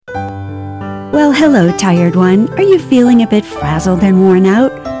Well, hello, tired one. Are you feeling a bit frazzled and worn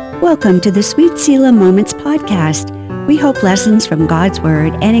out? Welcome to the Sweet Selah Moments podcast. We hope lessons from God's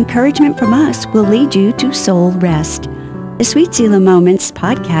Word and encouragement from us will lead you to soul rest. The Sweet Selah Moments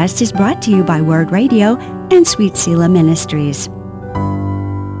podcast is brought to you by Word Radio and Sweet Selah Ministries.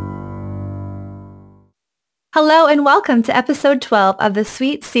 Hello and welcome to episode 12 of the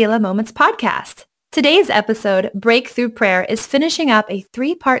Sweet Selah Moments podcast. Today's episode, Breakthrough Prayer, is finishing up a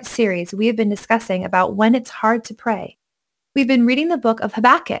 3-part series we have been discussing about when it's hard to pray. We've been reading the book of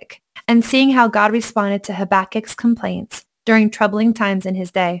Habakkuk and seeing how God responded to Habakkuk's complaints during troubling times in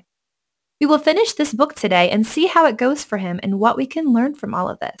his day. We will finish this book today and see how it goes for him and what we can learn from all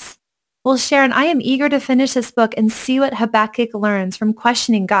of this. Well, Sharon, I am eager to finish this book and see what Habakkuk learns from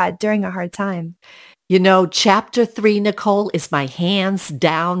questioning God during a hard time. You know, chapter 3, Nicole, is my hands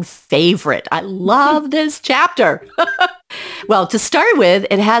down favorite. I love this chapter. Well, to start with,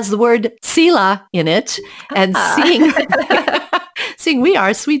 it has the word Selah in it. And seeing we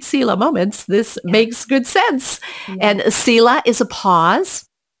are Sweet Selah Moments, this makes good sense. Yeah. And Selah is a pause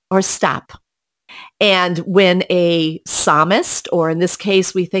or stop. And when a psalmist, or in this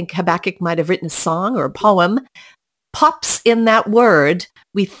case, we think Habakkuk might have written a song or a poem, pops in that word,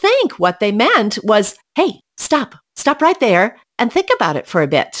 we think what they meant was, hey, stop right there and think about it for a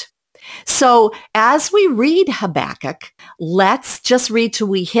bit. So as we read Habakkuk, let's just read till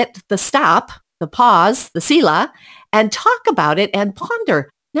we hit the stop, the pause, the Selah, and talk about it and ponder.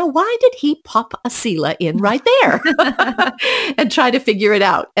 Now, why did he pop a Selah in right there? And try to figure it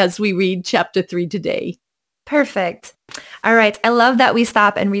out as we read chapter 3 today. Perfect. All right. I love that we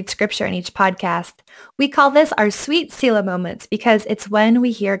stop and read scripture in each podcast. We call this our Sweet Selah Moments because it's when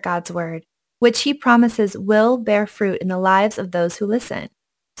we hear God's word, which he promises will bear fruit in the lives of those who listen.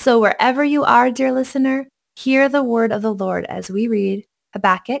 So wherever you are, dear listener, hear the word of the Lord as we read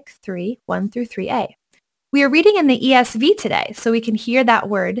Habakkuk 3, 1 through 3a. We are reading in the ESV today, so we can hear that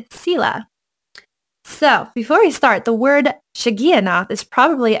word Selah. So before we start, the word Shigionoth is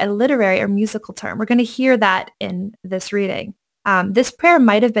probably a literary or musical term. We're going to hear that in this reading. This prayer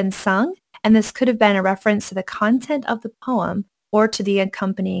might have been sung, and this could have been a reference to the content of the poem or to the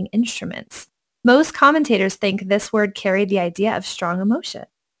accompanying instruments. Most commentators think this word carried the idea of strong emotion.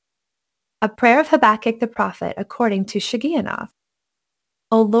 A prayer of Habakkuk the prophet according to Shigionoth.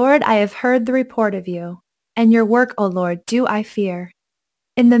 O Lord, I have heard the report of you, and your work, O Lord, do I fear.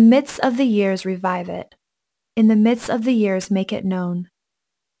 In the midst of the years, revive it. In the midst of the years, make it known.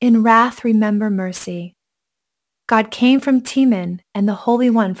 In wrath, remember mercy. God came from Teman and the Holy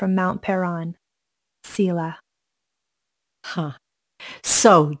One from Mount Paran. Selah.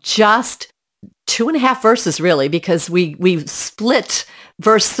 So just 2.5 verses, really, because we split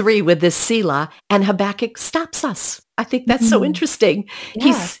verse 3 with this Selah, and Habakkuk stops us. I think that's so interesting.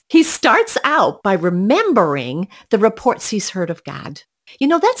 Yeah. He starts out by remembering the reports he's heard of God. You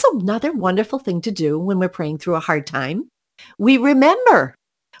know, that's another wonderful thing to do when we're praying through a hard time. We remember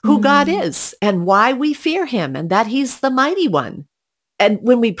who God is and why we fear him and that he's the mighty one. And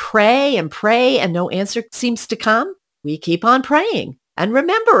when we pray and no answer seems to come, we keep on praying and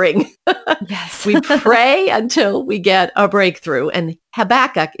remembering. Yes. We pray until we get a breakthrough. And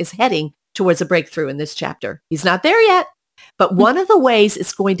Habakkuk is heading towards a breakthrough in this chapter. He's not there yet, but one of the ways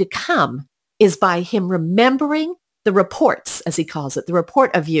it's going to come is by him remembering the reports, as he calls it, the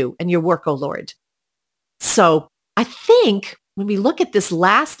report of you and your work, O Lord. So I think when we look at this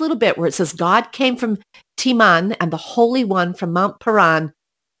last little bit where it says God came from Teman and the Holy One from Mount Paran,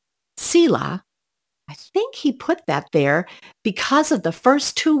 Selah, I think he put that there because of the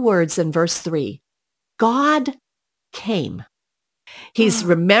first 2 words in verse 3. God came. He's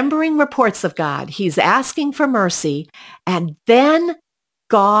remembering reports of God. He's asking for mercy. And then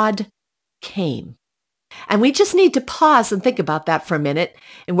God came. And we just need to pause and think about that for a minute.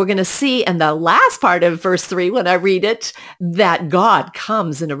 And we're going to see in the last part of verse 3, when I read it, that God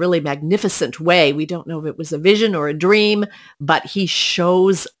comes in a really magnificent way. We don't know if it was a vision or a dream, but he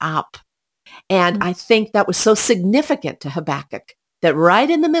shows up. And I think that was so significant to Habakkuk that right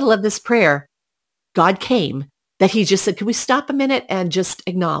in the middle of this prayer, God came, that he just said, can we stop a minute and just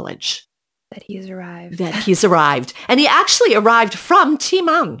acknowledge that he's arrived? That he's arrived. And he actually arrived from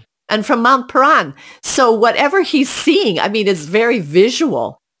Teman and from Mount Paran. So whatever he's seeing, I mean, is very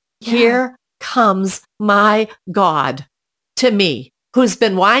visual. Yeah. Here comes my God to me, who's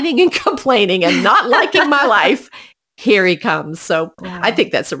been whining and complaining and not liking my life. Here he comes. So wow. I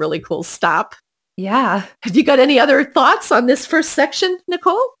think that's a really cool stop. Yeah. Have you got any other thoughts on this first section,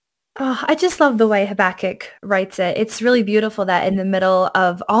 Nicole? Oh, I just love the way Habakkuk writes it. It's really beautiful that in the middle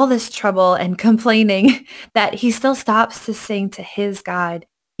of all this trouble and complaining that he still stops to sing to his God.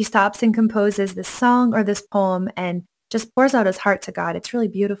 he stops and composes this song or this poem and just pours out his heart to God. It's really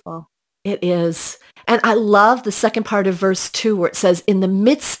beautiful. It is. And I love the second part of verse 2 where it says, in the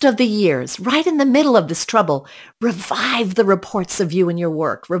midst of the years, right in the middle of this trouble, revive the reports of you and your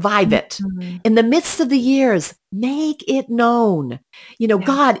work. Revive it. Mm-hmm. In the midst of the years, make it known.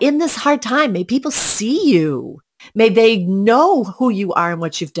 God, in this hard time, may people see you. May they know who you are and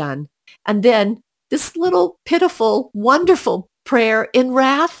what you've done. And then this little pitiful, wonderful prayer in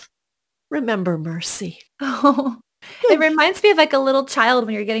wrath, remember mercy. Oh. It reminds me of like a little child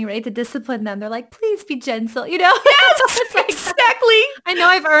when you're getting ready to discipline them. They're like, please be gentle, Yes, like, exactly. I know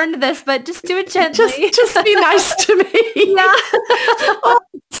I've earned this, but just do it gently. Just be nice to me. Yeah. Oh,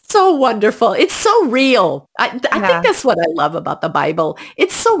 it's so wonderful. It's so real. I think that's what I love about the Bible.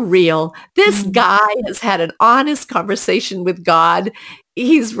 It's so real. This guy has had an honest conversation with God.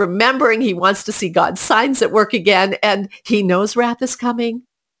 He's remembering he wants to see God's signs at work again, and he knows wrath is coming.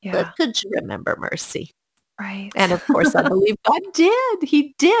 Yeah. But could you remember mercy? Right. And of course, I believe God did.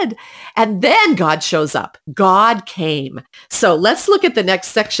 He did. And then God shows up. God came. So let's look at the next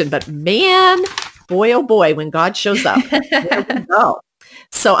section. But man, boy, oh boy, when God shows up, there we go.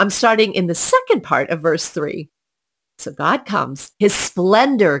 So I'm starting in the second part of verse 3. So God comes. His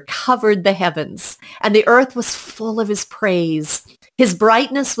splendor covered the heavens, and the earth was full of his praise. His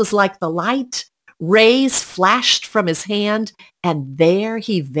brightness was like the light. Rays flashed from his hand, and there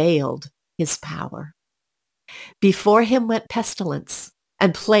he veiled his power. Before him went pestilence,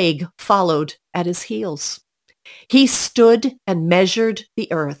 and plague followed at his heels. He stood and measured the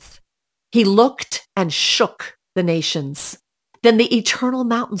earth. He looked and shook the nations. Then the eternal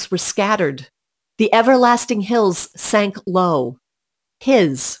mountains were scattered. The everlasting hills sank low.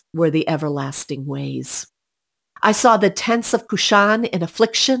 His were the everlasting ways. I saw the tents of Cushan in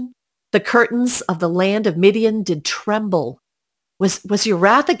affliction. The curtains of the land of Midian did tremble. Was your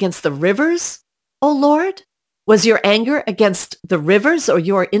wrath against the rivers, O Lord? Was your anger against the rivers or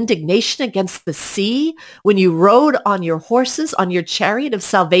your indignation against the sea when you rode on your horses, on your chariot of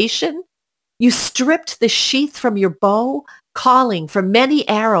salvation? You stripped the sheath from your bow, calling for many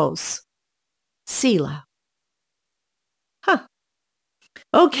arrows. Selah. Huh.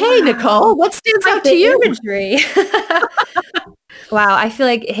 Okay, wow. Nicole, what stands out to you? Imagery. Wow, I feel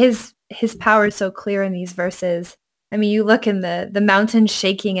like his power is so clear in these verses. I mean, you look in the mountains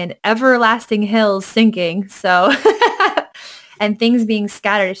shaking and everlasting hills sinking. So, and things being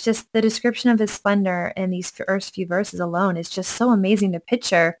scattered. It's just the description of his splendor in these first few verses alone is just so amazing to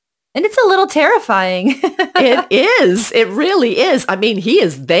picture. And it's a little terrifying. It is. It really is. I mean, he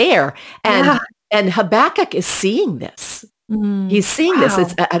is there. And Habakkuk is seeing this. He's seeing this.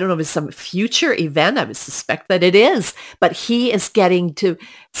 I don't know if it's some future event. I would suspect that it is. But he is getting to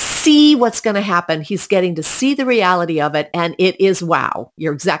see what's going to happen. He's getting to see the reality of it. And it is wow.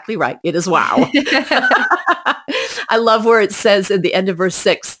 You're exactly right. It is wow. I love where it says at the end of verse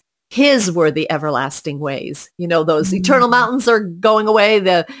 6, his were the everlasting ways. Those eternal mountains are going away.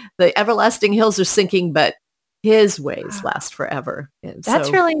 The everlasting hills are sinking, but his ways last forever. And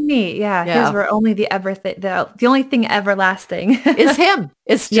that's really neat. Yeah. His were only the only thing everlasting is him.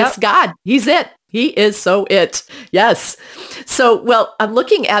 It's just God. He's it. He is so it. Yes. So, well, I'm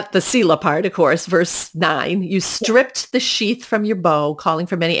looking at the Selah part, of course, verse 9. You stripped the sheath from your bow, calling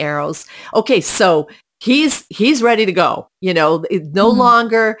for many arrows. Okay. So he's ready to go. No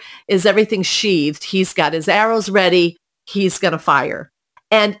longer is everything sheathed. He's got his arrows ready. He's going to fire.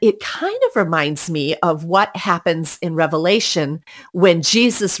 And it kind of reminds me of what happens in Revelation when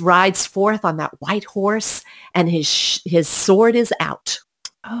Jesus rides forth on that white horse and his sword is out.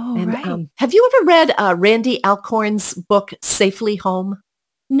 Oh, and, right. Have you ever read Randy Alcorn's book, Safely Home?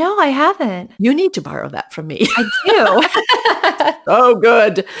 No, I haven't. You need to borrow that from me. I do. Oh,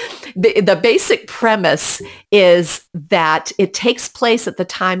 good. The basic premise is that it takes place at the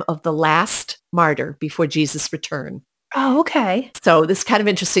time of the last martyr before Jesus' return. Oh, okay. So this is kind of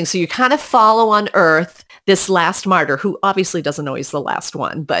interesting. So you kind of follow on earth this last martyr who obviously doesn't know he's the last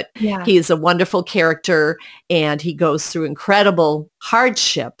one, but he is a wonderful character and he goes through incredible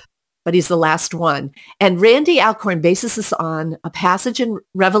hardship, but he's the last one. And Randy Alcorn bases this on a passage in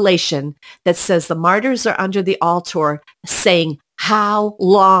Revelation that says the martyrs are under the altar saying, "How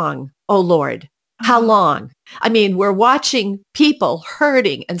long, O Lord? How long?" I mean, we're watching people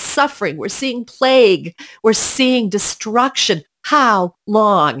hurting and suffering. We're seeing plague. We're seeing destruction. How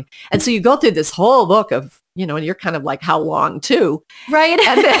long? And so you go through this whole book of, and you're kind of like, how long too? Right.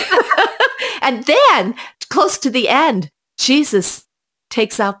 And then close to the end, Jesus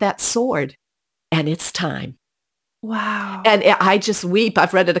takes out that sword and it's time. Wow. And I just weep.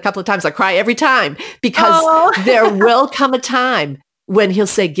 I've read it a couple of times. I cry every time because there will come a time when he'll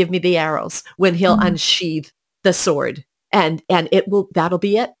say, give me the arrows, when he'll unsheathe the sword, and that'll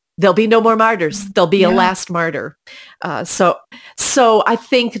be it. There'll be no more martyrs. There'll be a last martyr. So I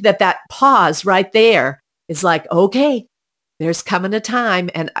think that pause right there is like, okay, there's coming a time,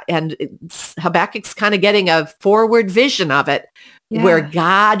 and Habakkuk's kind of getting a forward vision of it, where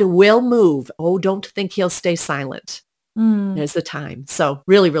God will move. Oh, don't think he'll stay silent. There's the time. So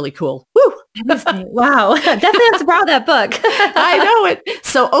really, really cool. Woo! Wow. Definitely have to borrow that book. I know it.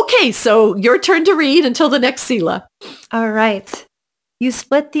 So, okay. So your turn to read until the next Selah. All right. You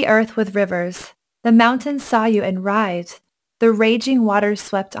split the earth with rivers. The mountains saw you and writhed. The raging waters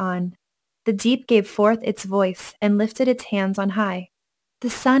swept on. The deep gave forth its voice and lifted its hands on high. The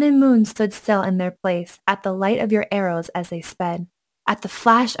sun and moon stood still in their place at the light of your arrows as they sped, at the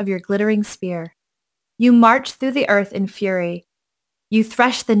flash of your glittering spear. You marched through the earth in fury. You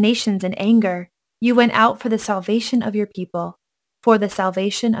threshed the nations in anger. You went out for the salvation of your people, for the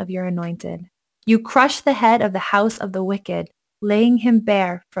salvation of your anointed. You crushed the head of the house of the wicked, laying him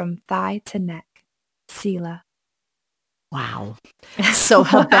bare from thigh to neck. Selah. Wow. So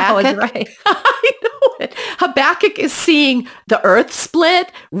Habakkuk, right. I know it. Habakkuk is seeing the earth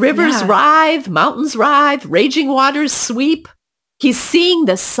split, rivers writhe, mountains writhe, raging waters sweep. He's seeing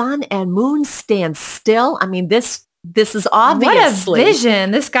the sun and moon stand still. I mean, this is obviously... What a vision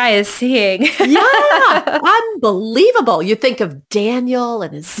this guy is seeing. Yeah, unbelievable. You think of Daniel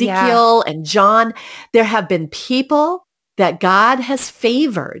and Ezekiel and John. There have been people that God has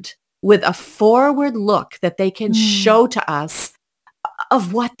favored with a forward look that they can show to us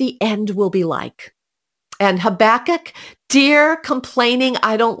of what the end will be like. And Habakkuk, dear complaining,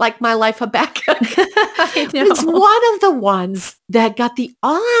 I don't like my life, Habakkuk, is one of the ones that got the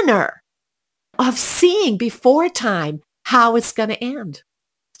honor of seeing before time how it's going to end.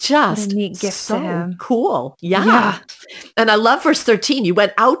 Just what a neat gift so to him. Cool. Yeah. And I love verse 13. You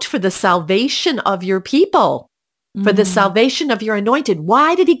went out for the salvation of your people, for the salvation of your anointed.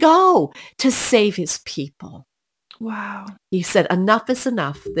 Why did he go? To save his people. Wow. He said, enough is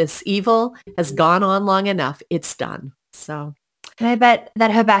enough. This evil has gone on long enough. It's done. So. And I bet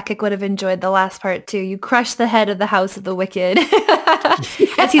that Habakkuk would have enjoyed the last part too. You crushed the head of the house of the wicked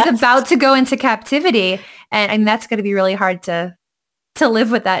as he's about to go into captivity. And that's going to be really hard to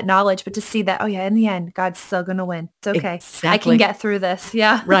live with that knowledge, but to see that, oh yeah, in the end, God's still going to win. It's okay. Exactly. I can get through this.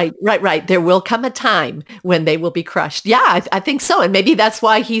 Yeah. Right. There will come a time when they will be crushed. Yeah, I think so. And maybe that's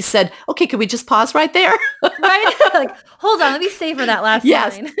why he said, okay, could we just pause right there? Right? Like, hold on, let me savor that last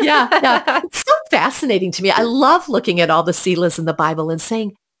line. Yeah. It's so fascinating to me. I love looking at all the Selahs in the Bible and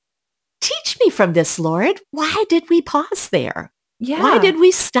saying, teach me from this, Lord. Why did we pause there? Yeah. Why did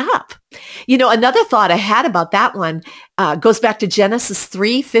we stop? You know, another thought I had about that one goes back to Genesis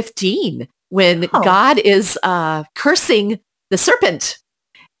 3:15, when God is cursing the serpent.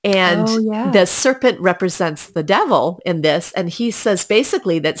 And the serpent represents the devil in this. And he says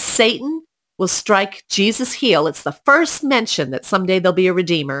basically that Satan will strike Jesus' heel. It's the first mention that someday there'll be a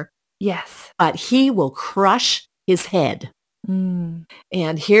redeemer. Yes. But he will crush his head.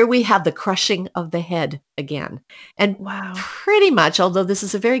 And here we have the crushing of the head again. And pretty much, although this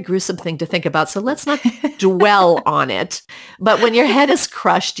is a very gruesome thing to think about, so let's not dwell on it. But when your head is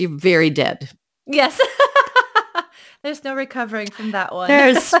crushed, you're very dead. Yes. There's no recovering from that one.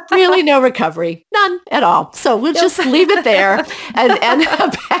 There's really no recovery. None at all. So we'll just leave it there. And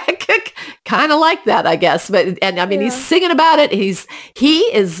Habakkuk kind of like that, I guess. But I mean, he's singing about it. He's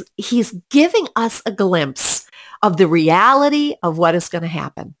giving us a glimpse of the reality of what is going to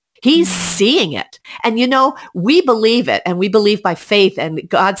happen. He's seeing it. And, you know, we believe it, and we believe by faith. And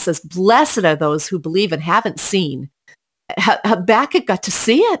God says, blessed are those who believe and haven't seen. Habakkuk got to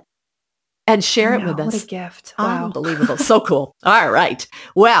see it and share it with us. What a gift. Wow. Unbelievable. So cool. All right.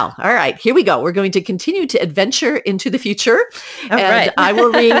 Well, all right. Here we go. We're going to continue to adventure into the future. I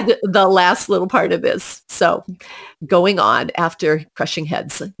will read the last little part of this. So going on after crushing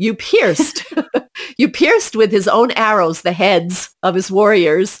heads, you pierced with his own arrows the heads of his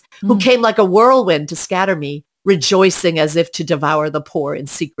warriors, who came like a whirlwind to scatter me, rejoicing as if to devour the poor in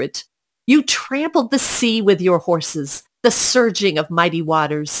secret. You trampled the sea with your horses, the surging of mighty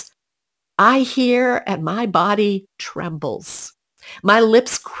waters. I hear and my body trembles. My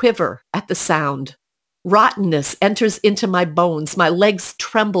lips quiver at the sound. Rottenness enters into my bones. My legs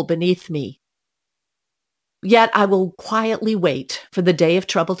tremble beneath me. Yet I will quietly wait for the day of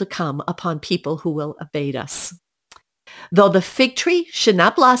trouble to come upon people who will abate us. Though the fig tree should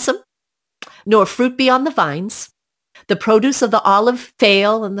not blossom, nor fruit be on the vines, the produce of the olive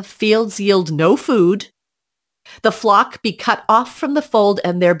fail and the fields yield no food, the flock be cut off from the fold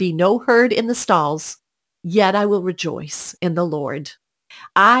and there be no herd in the stalls, yet I will rejoice in the Lord.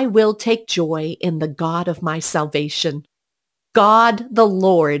 I will take joy in the God of my salvation. God, the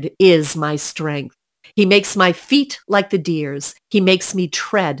Lord, is my strength. He makes my feet like the deer's. He makes me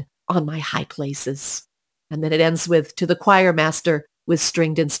tread on my high places. And then it ends with, to the choir master with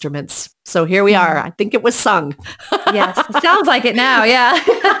stringed instruments. So here we are. I think it was sung. Yes, it sounds like it now. Yeah.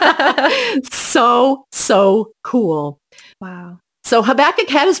 So cool. Wow. So Habakkuk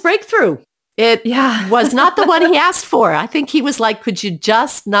had his breakthrough. It was not the one he asked for. I think he was like, could you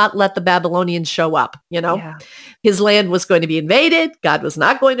just not let the Babylonians show up? Yeah. His land was going to be invaded. God was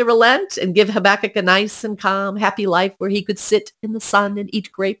not going to relent and give Habakkuk a nice and calm, happy life where he could sit in the sun and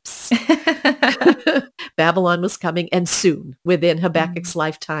eat grapes. Babylon was coming, and soon, within Habakkuk's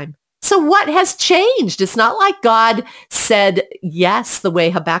lifetime. So what has changed? It's not like God said yes the way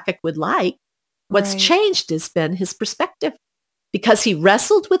Habakkuk would like. What's changed has been his perspective, because he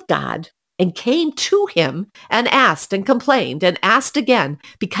wrestled with God and came to him and asked and complained and asked again,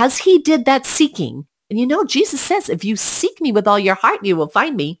 because he did that seeking. And Jesus says, if you seek me with all your heart, you will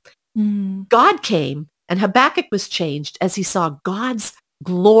find me. God came, and Habakkuk was changed as he saw God's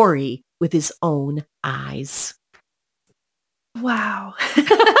glory with his own eyes. Wow.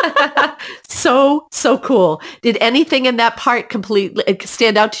 So cool. Did anything in that part completely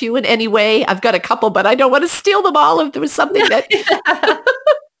stand out to you in any way? I've got a couple, but I don't want to steal them all if there was something that...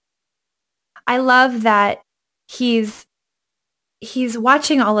 I love that he's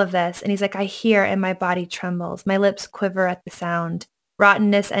watching all of this, and he's like, I hear and my body trembles. My lips quiver at the sound.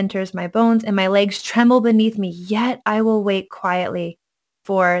 Rottenness enters my bones and my legs tremble beneath me. Yet I will wait quietly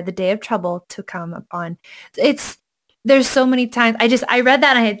for the day of trouble to come upon. There's so many times I read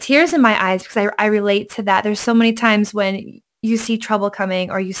that and I had tears in my eyes because I relate to that. There's so many times when you see trouble coming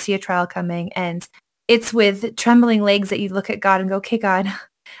or you see a trial coming, and it's with trembling legs that you look at God and go, okay, God,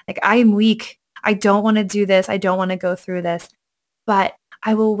 like I am weak. I don't want to do this. I don't want to go through this, but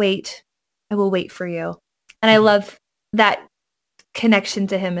I will wait. I will wait for you. And I love that connection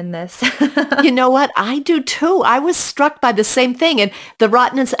to him in this. You know what? I do too. I was struck by the same thing. And the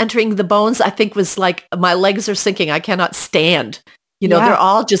rottenness entering the bones, I think, was like, my legs are sinking. I cannot stand. They're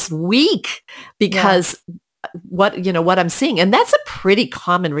all just weak because what I'm seeing. And that's a pretty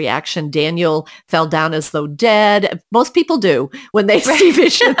common reaction. Daniel fell down as though dead. Most people do when they see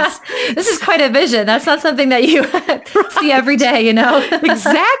visions. This is quite a vision. That's not something that you see every day,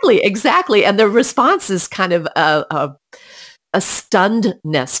 Exactly. And the response is kind of a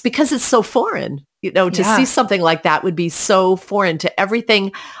stunnedness because it's so foreign. To see something like that would be so foreign to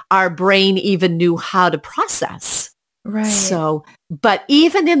everything our brain even knew how to process. Right. So, but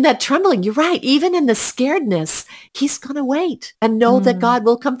even in that trembling, you're right, even in the scaredness, he's going to wait and know that God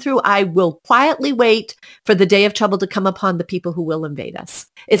will come through. I will quietly wait for the day of trouble to come upon the people who will invade us.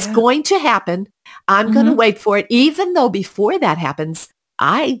 It's going to happen. I'm going to wait for it, even though before that happens,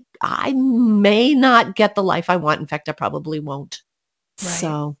 I may not get the life I want. In fact, I probably won't. Right.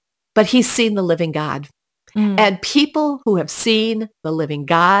 So, but he's seen the living God. And people who have seen the living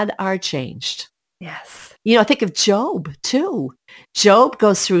God are changed. Yes. I think of Job too. Job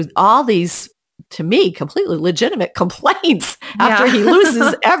goes through all these, to me, completely legitimate complaints after he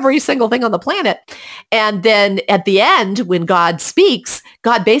loses every single thing on the planet. And then at the end, when God speaks,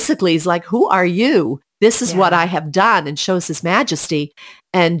 God basically is like, who are you? This is what I have done, and shows his majesty.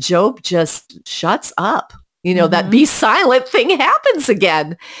 And Job just shuts up. That be silent thing happens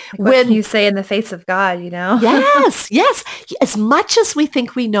again. What can you say in the face of God, Yes. As much as we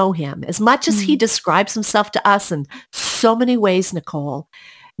think we know him, as much as he describes himself to us in so many ways, Nicole,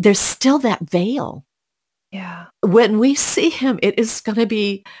 there's still that veil. Yeah. When we see him, it is going to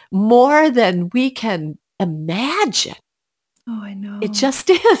be more than we can imagine. Oh, I know. It just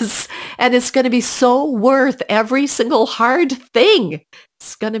is. And it's going to be so worth every single hard thing.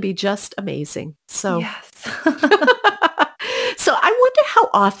 It's going to be just amazing. So, yes. So I wonder how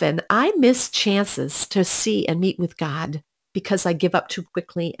often I miss chances to see and meet with God because I give up too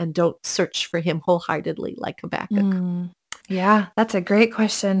quickly and don't search for him wholeheartedly like Habakkuk. Yeah, that's a great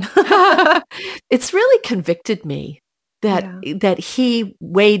question. It's really convicted me that he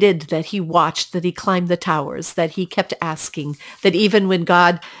waited, that he watched, that he climbed the towers, that he kept asking, that even when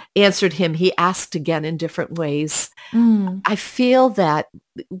God answered him, he asked again in different ways. I feel that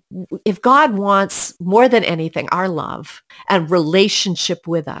if God wants more than anything, our love and relationship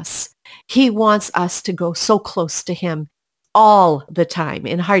with us, he wants us to go so close to him all the time,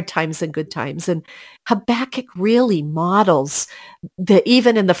 in hard times and good times. And Habakkuk really models that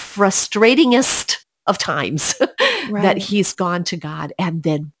even in the frustratingest of times, that he's gone to God, and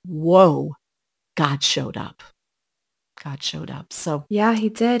then, whoa, God showed up. God showed up. So yeah, he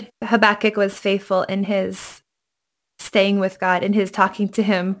did. Habakkuk was faithful in his staying with God, in his talking to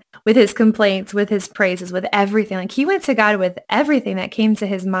him, with his complaints, with his praises, with everything. Like he went to God with everything that came to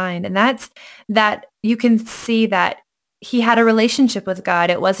his mind. And that you can see that he had a relationship with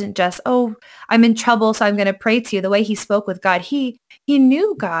God. It wasn't just, oh, I'm in trouble, so I'm going to pray to you. The way he spoke with God, he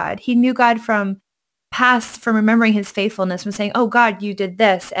knew God. He knew God from remembering his faithfulness, from saying, oh God, you did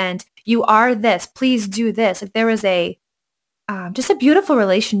this and you are this. Please do this. Like there was just a beautiful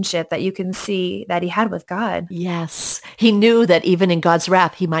relationship that you can see that he had with God. Yes. He knew that even in God's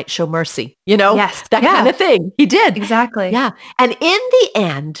wrath, he might show mercy, that kind of thing. He did. Exactly. Yeah. And in the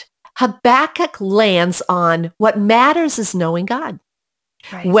end, Habakkuk lands on what matters is knowing God,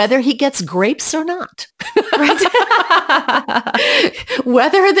 right. Whether he gets grapes or not, right.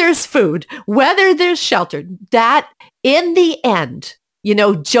 Whether there's food, whether there's shelter, that in the end,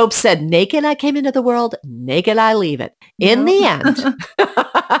 Job said, naked I came into the world, naked I leave it. In the end,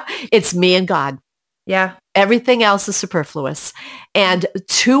 it's me and God. Yeah. Everything else is superfluous. And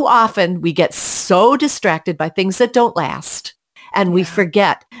too often we get so distracted by things that don't last. And we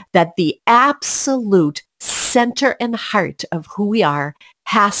forget that the absolute center and heart of who we are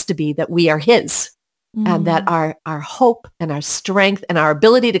has to be that we are his. And that our hope and our strength and our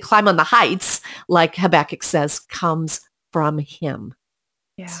ability to climb on the heights, like Habakkuk says, comes from him.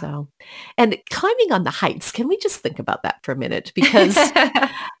 Yeah. So, and climbing on the heights, can we just think about that for a minute? Because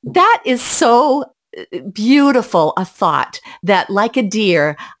that is so beautiful a thought that like a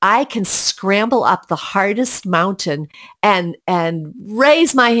deer, I can scramble up the hardest mountain and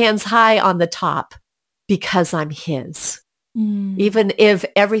raise my hands high on the top because I'm his, even if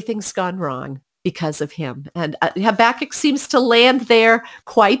everything's gone wrong because of him. And Habakkuk seems to land there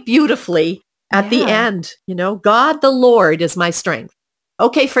quite beautifully at the end. God the Lord is my strength.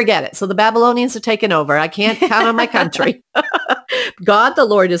 Okay, forget it. So the Babylonians are taken over. I can't count on my country. God, the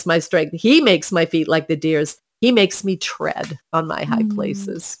Lord is my strength. He makes my feet like the deer's. He makes me tread on my high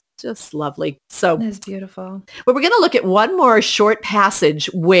places. Just lovely. So that's beautiful. But we're going to look at one more short passage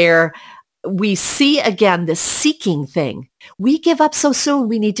where we see again this seeking thing. We give up so soon.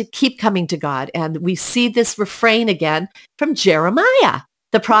 We need to keep coming to God. And we see this refrain again from Jeremiah,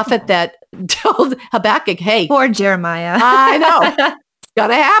 the prophet that told Habakkuk, hey. Poor Jeremiah. I know.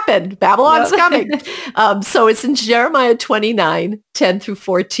 Gonna happen. Babylon's coming. So it's in Jeremiah 29, 10 through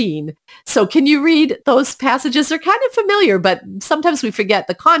 14. So can you read those passages? They're kind of familiar, but sometimes we forget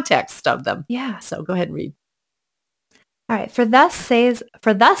the context of them. Yeah. So go ahead and read. All right. For thus says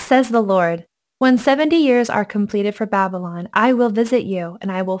the Lord, when 70 years are completed for Babylon, I will visit you, and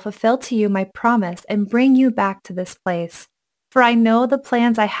I will fulfill to you my promise and bring you back to this place. For I know the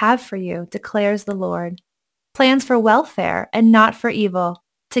plans I have for you, declares the Lord. Plans for welfare and not for evil,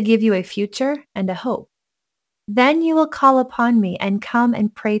 to give you a future and a hope. Then you will call upon me and come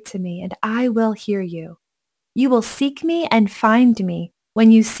and pray to me, and I will hear you. You will seek me and find me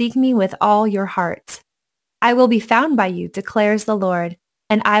when you seek me with all your heart. I will be found by you, declares the Lord,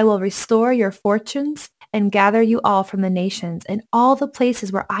 and I will restore your fortunes and gather you all from the nations and all the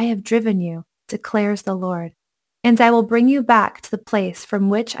places where I have driven you, declares the Lord. And I will bring you back to the place from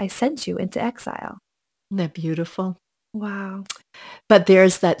which I sent you into exile. Isn't that beautiful? Wow. But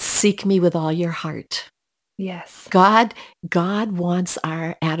there's that seek me with all your heart. Yes. God wants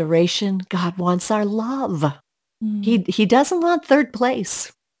our adoration. God wants our love. He doesn't want third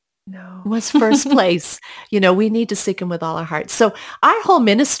place. No. He wants first place. We need to seek him with all our hearts. So our whole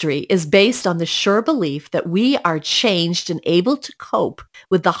ministry is based on the sure belief that we are changed and able to cope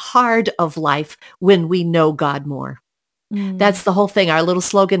with the hard of life when we know God more. That's the whole thing. Our little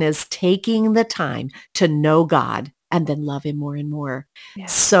slogan is taking the time to know God and then love him more and more. Yeah.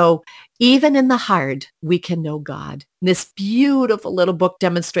 So even in the hard, we can know God. And this beautiful little book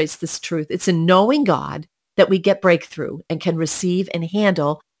demonstrates this truth. It's in knowing God that we get breakthrough and can receive and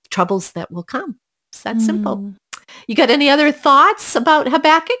handle troubles that will come. It's that simple. You got any other thoughts about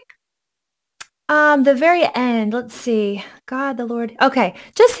Habakkuk? The very end, let's see. God, the Lord. Okay.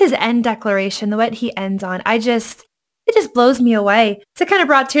 Just his end declaration, the what he ends on. It just blows me away. So it kind of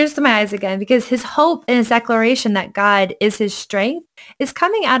brought tears to my eyes again because his hope and his declaration that God is his strength is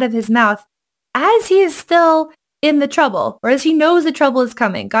coming out of his mouth as he is still in the trouble, or as he knows the trouble is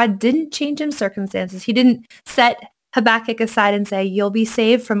coming. God didn't change his circumstances. He didn't set Habakkuk aside and say, you'll be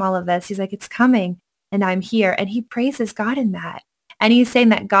saved from all of this. He's like, it's coming and I'm here. And he praises God in that. And he's saying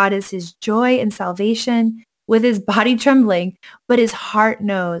that God is his joy and salvation with his body trembling, but his heart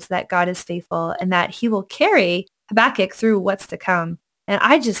knows that God is faithful and that he will carry Habakkuk through what's to come. And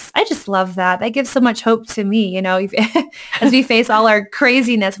I just love that. That gives so much hope to me, as we face all our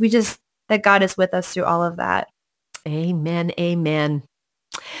craziness, that God is with us through all of that. Amen. Amen.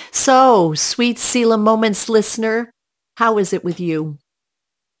 So, Sweet Selah Moments listener, How is it with you?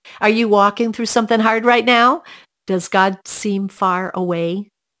 Are you walking through something hard right now? Does God seem far away?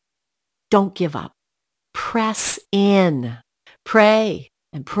 Don't give up. Press in. Pray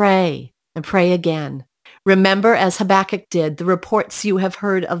and pray and pray again. Remember, as Habakkuk did, the reports you have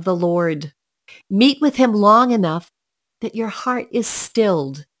heard of the Lord. Meet with him long enough that your heart is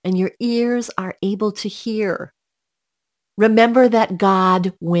stilled and your ears are able to hear. Remember that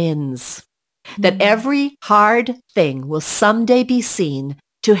God wins, that every hard thing will someday be seen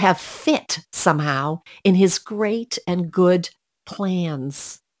to have fit somehow in his great and good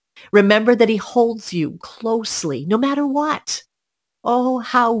plans. Remember that he holds you closely no matter what. Oh,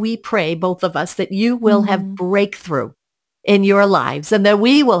 how we pray, both of us, that you will have breakthrough in your lives and that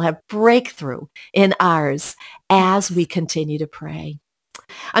we will have breakthrough in ours as we continue to pray.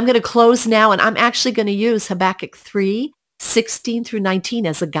 I'm going to close now, and I'm actually going to use Habakkuk 3:16 through 19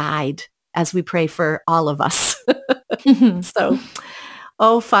 as a guide as we pray for all of us. So,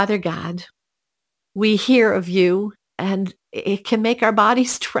 oh, Father God, we hear of you, and it can make our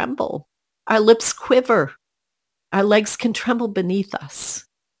bodies tremble. Our lips quiver. Our legs can tremble beneath us.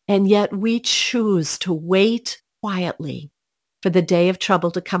 And yet we choose to wait quietly for the day of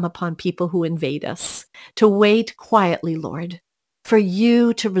trouble to come upon people who invade us. To wait quietly, Lord, for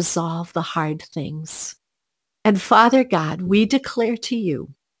you to resolve the hard things. And Father God, we declare to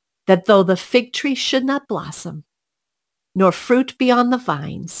you that though the fig tree should not blossom, nor fruit be on the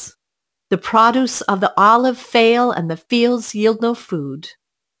vines, the produce of the olive fail and the fields yield no food,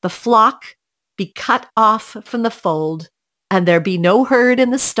 the flock be cut off from the fold, and there be no herd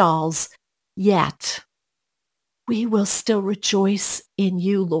in the stalls, yet we will still rejoice in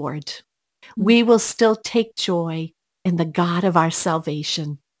you, Lord. We will still take joy in the God of our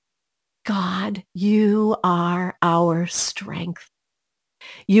salvation. God, you are our strength.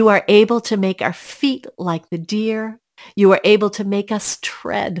 You are able to make our feet like the deer. You are able to make us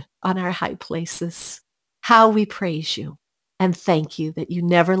tread on our high places. How we praise you and thank you that you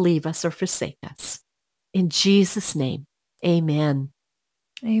never leave us or forsake us. In Jesus' name, amen.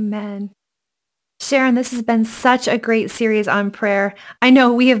 Amen. Sharon, this has been such a great series on prayer. I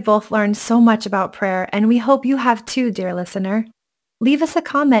know we have both learned so much about prayer, and we hope you have too, dear listener. Leave us a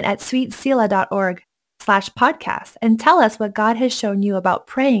comment at sweetselah.org/podcast and tell us what God has shown you about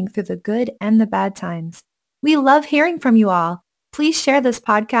praying through the good and the bad times. We love hearing from you all. Please share this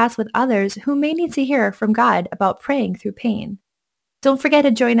podcast with others who may need to hear from God about praying through pain. Don't forget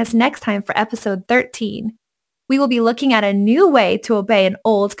to join us next time for episode 13. We will be looking at a new way to obey an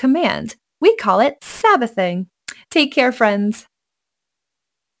old command. We call it Sabbathing. Take care, friends.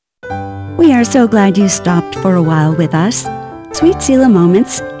 We are so glad you stopped for a while with us. Sweet Selah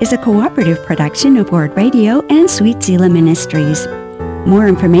Moments is a cooperative production of Word Radio and Sweet Selah Ministries. More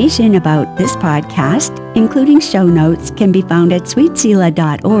information about this podcast, including show notes, can be found at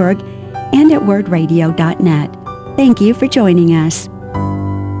sweetselah.org and at wordradio.net. Thank you for joining us.